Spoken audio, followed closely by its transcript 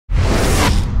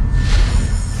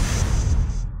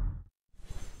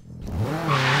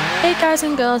Guys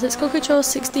and girls, it's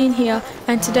Control16 here,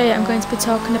 and today I'm going to be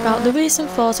talking about the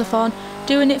recent Forzathon,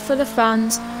 doing it for the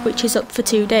fans, which is up for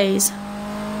 2 days.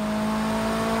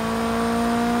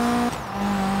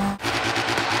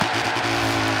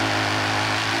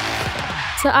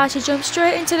 So as you jump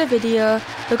straight into the video,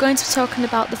 we're going to be talking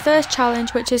about the first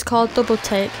challenge, which is called Double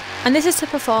Take, and this is to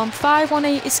perform 5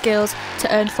 180 skills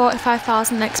to earn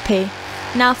 45,000 XP.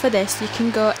 Now for this, you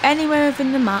can go anywhere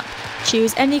within the map,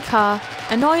 choose any car,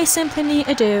 and all you simply need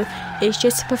to do is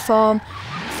just to perform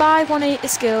 5 180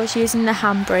 skills using the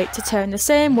handbrake to turn the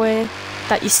same way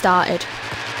that you started.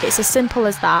 It's as simple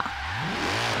as that.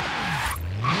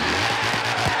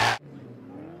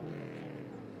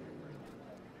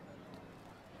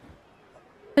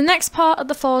 The next part of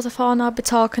the Forzathon I'll be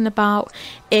talking about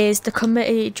is the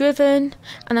community driven,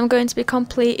 and I'm going to be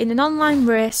completing an online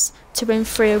race to win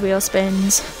 3 wheel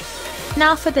spins.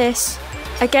 Now for this,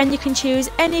 again you can choose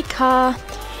any car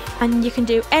and you can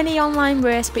do any online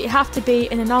race, but you have to be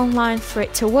in an online for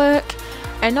it to work,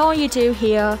 and all you do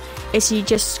here is you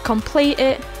just complete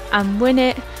it and win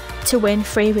it to win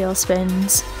 3 wheel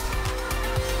spins.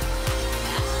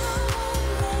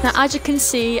 Now as you can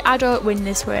see, I don't win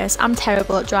this race, I'm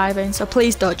terrible at driving, so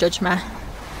please don't judge me.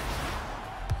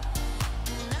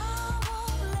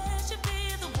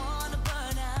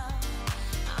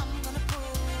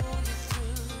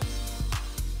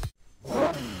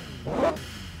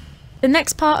 The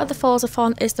next part of the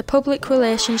Forzathon is the Public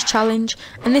Relations Challenge,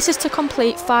 and this is to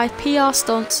complete 5 PR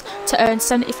stunts to earn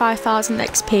 75,000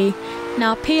 XP.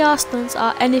 Now PR stunts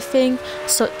are anything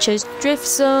such as drift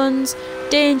zones,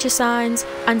 danger signs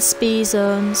and speed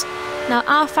zones. Now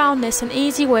I found this an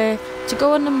easy way to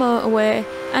go on the motorway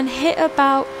and hit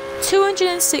about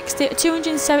 260 to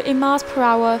 270 miles per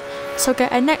hour, so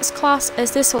get a next class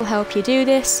as this will help you do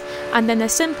this, and then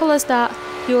as simple as that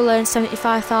you'll earn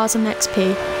 75,000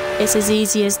 XP. It's as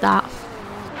easy as that.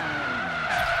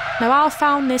 Now I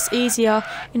found this easier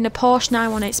in the Porsche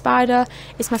 918 Spider.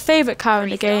 It's my favourite car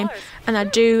in the game and I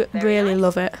do really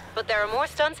love it. But there are more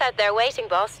stunts out there waiting,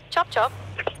 boss. Chop chop.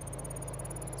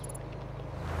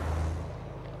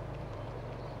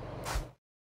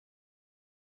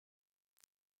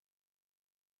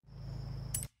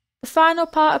 The final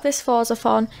part of this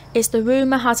Forzathon is the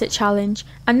Rumour Has It Challenge,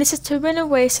 and this is to win a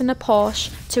race in a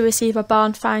Porsche to receive a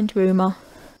barn find Rumour.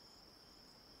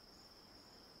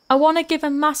 I want to give a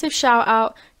massive shout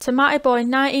out to Matty Boy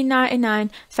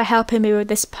 1999 for helping me with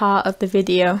this part of the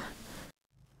video.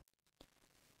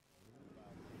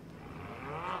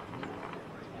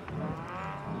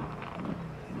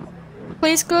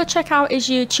 Please go check out his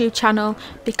YouTube channel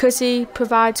because he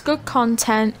provides good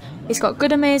content, he's got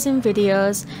good amazing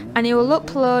videos, and he will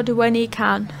upload when he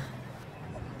can.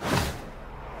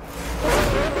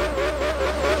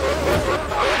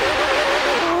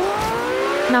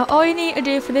 Now all you need to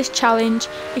do for this challenge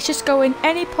is just go in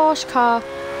any Porsche car,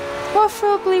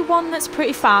 preferably one that's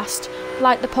pretty fast,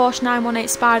 like the Porsche 918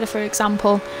 Spider for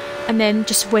example, and then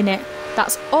just win it.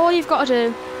 That's all you've got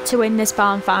to do to win this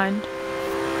barn find.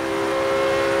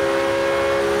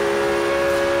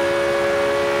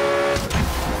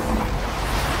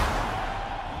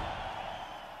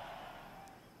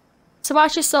 So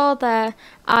as you saw there,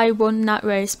 I won that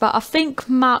race, but I think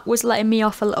Matt was letting me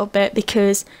off a little bit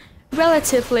because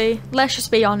relatively, let's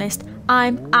just be honest,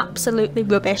 I'm absolutely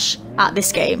rubbish at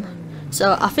this game.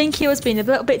 So I think he was being a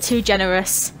little bit too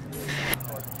generous.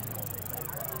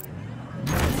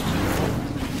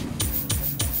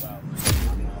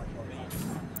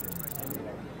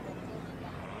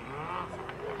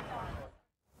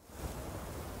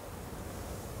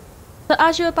 So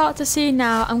as you're about to see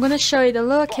now, I'm going to show you the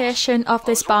location of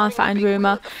this barn find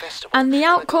Rumour, and the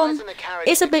outcome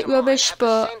is a bit rubbish,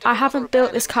 but I haven't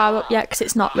built this car up yet because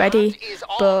it's not ready.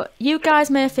 But you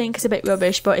guys may think it's a bit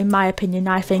rubbish, but in my opinion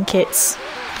I think it's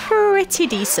pretty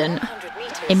decent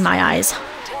in my eyes.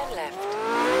 Turn left.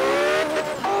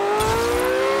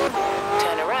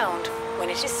 Turn around when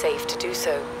it is safe to do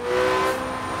so.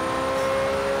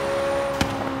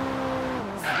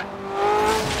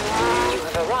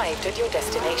 Arrived at your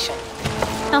destination.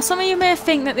 Now some of you may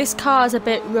think that this car is a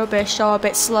bit rubbish or a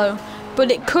bit slow, but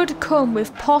it could come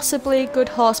with possibly good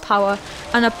horsepower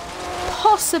and a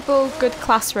possible good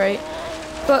class rate.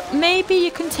 But maybe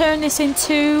you can turn this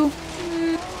into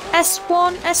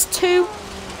S1, S2,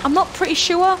 I'm not pretty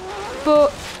sure, but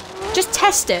just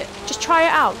test it, just try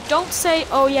it out. Don't say,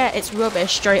 oh yeah, it's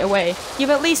rubbish straight away.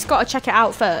 You've at least got to check it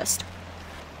out first.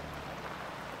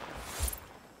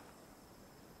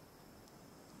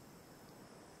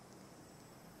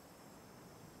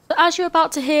 So as you're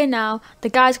about to hear now, the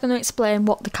guy's going to explain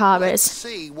what the car is. Let's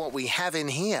see what we have in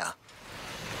here.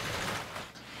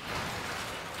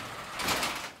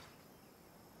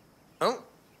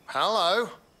 Hello.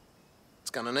 It's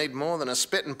gonna need more than a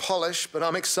spit and polish, but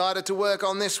I'm excited to work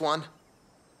on this one.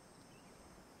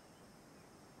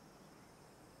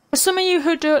 For some of you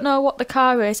who don't know what the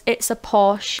car is, it's a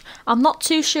Porsche. I'm not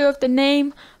too sure of the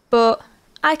name, but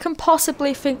I can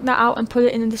possibly think that out and put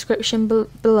it in the description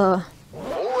below.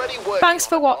 Thanks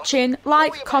for watching,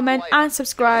 like, comment and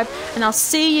subscribe, and I'll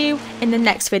see you in the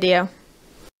next video.